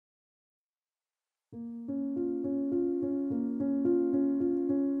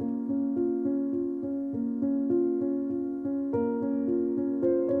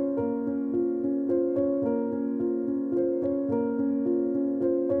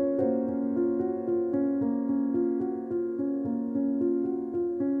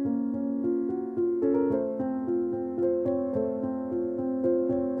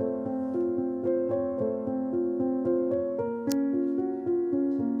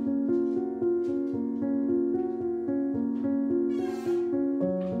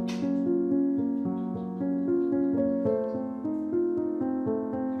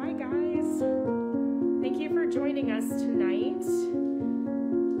Joining us tonight.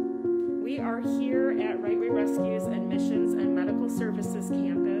 We are here at Wright-Way Rescue's Admissions and Medical Services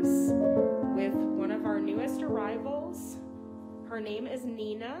campus with one of our newest arrivals. Her name is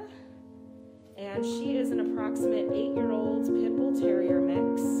Nina, and she is an approximate 8-year-old pit bull terrier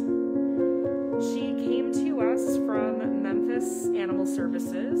mix. She came to us from Memphis Animal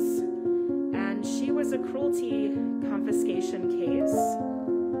Services, and she was a cruelty confiscation case.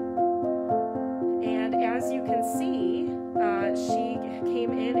 As you can see, she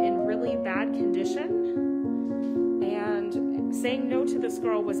came in really bad condition, and saying no to this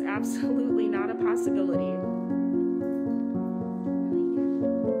girl was absolutely not a possibility.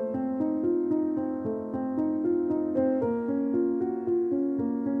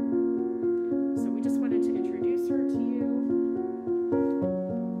 So we just wanted to introduce her to you.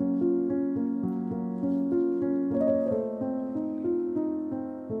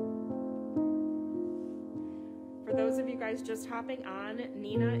 For those of you guys just hopping on,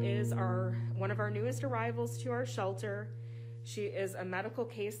 Nina is one of our newest arrivals to our shelter. She is a medical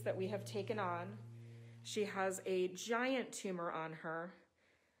case that we have taken on. She has a giant tumor on her.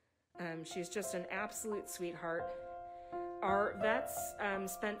 She's just an absolute sweetheart. Our vets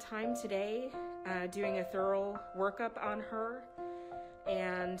spent time today doing a thorough workup on her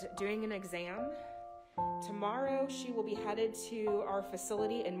and doing an exam. Tomorrow she will be headed to our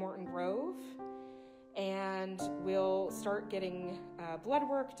facility in Morton Grove, and we'll start getting blood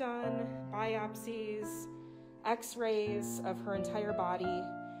work done, biopsies, x-rays of her entire body,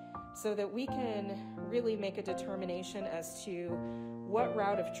 so that we can really make a determination as to what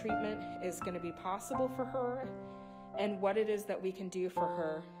route of treatment is going to be possible for her and what it is that we can do for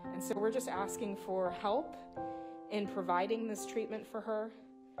her. And so we're just asking for help in providing this treatment for her.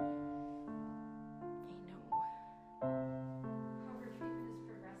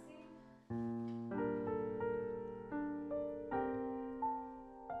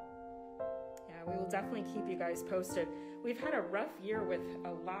 Definitely keep you guys posted. We've had a rough year with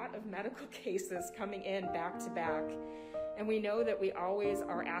a lot of medical cases coming in back to back, and we know that we always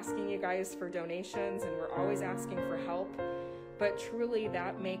are asking you guys for donations and we're always asking for help, but truly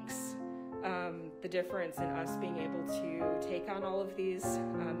that makes the difference in us being able to take on all of these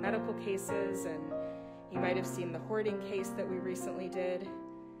medical cases. And you might have seen the hoarding case that we recently did.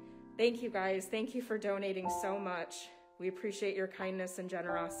 Thank you guys. Thank you for donating so much. We appreciate your kindness and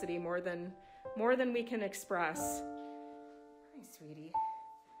generosity more than we can express. Hi, sweetie.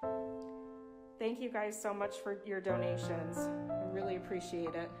 Thank you guys so much for your donations. I really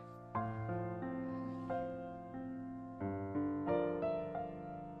appreciate it.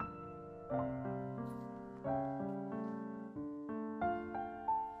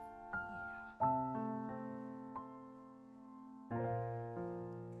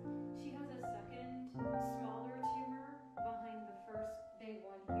 She has a second, smaller tumor behind the first big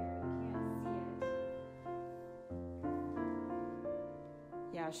one here.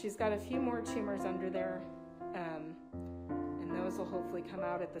 Yeah, she's got a few more tumors under there, and those will hopefully come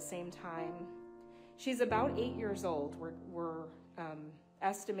out at the same time. She's about 8 years old. We're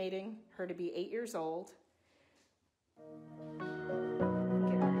estimating her to be 8 years old. Get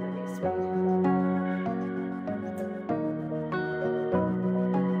out here, way, sweetie.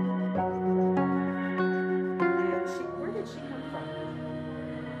 Where did she come from?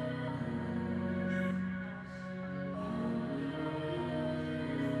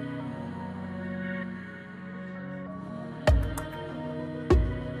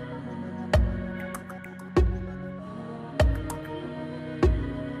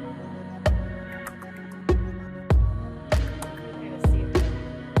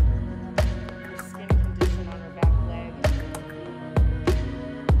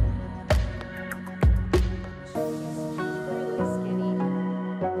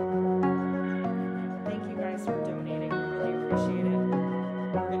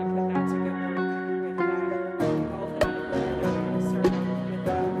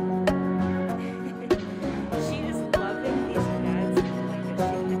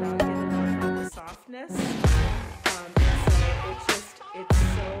 this. It's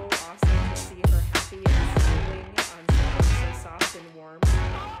so awesome to see her happy and smiling on something so soft and warm.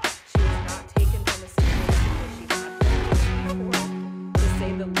 She was not taken from a situation where she had been before, to say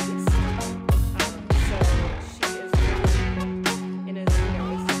the least. So she is really, and as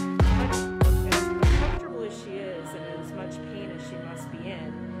uncomfortable as she is, and as much pain as she must be in,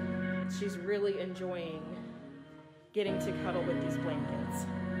 she's really enjoying getting to cuddle with these blankets,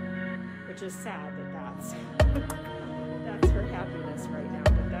 which is sad that that's her happiness right now,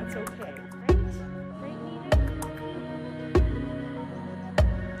 but that's okay, right, Nina?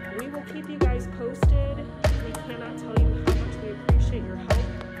 We will keep you guys posted. We cannot tell you how much we appreciate your help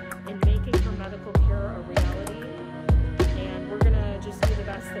in making her medical care a reality, and we're gonna just do the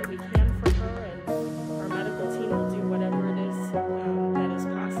best that we can for her, and our medical team will do whatever it is that is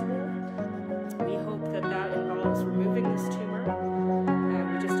possible. We hope that involves removing this tumor.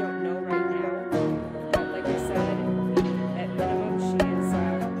 We just don't know right now. But like I said, at minimum, she is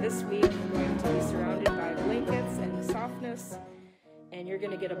this week going to be surrounded by blankets and softness, and you're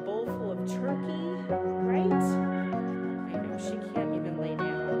going to get a bowl full of turkey, right? I know she can't even lay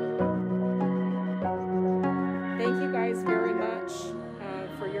down. Thank you guys very much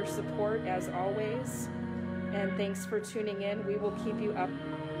for your support as always, and thanks for tuning in. We will keep you up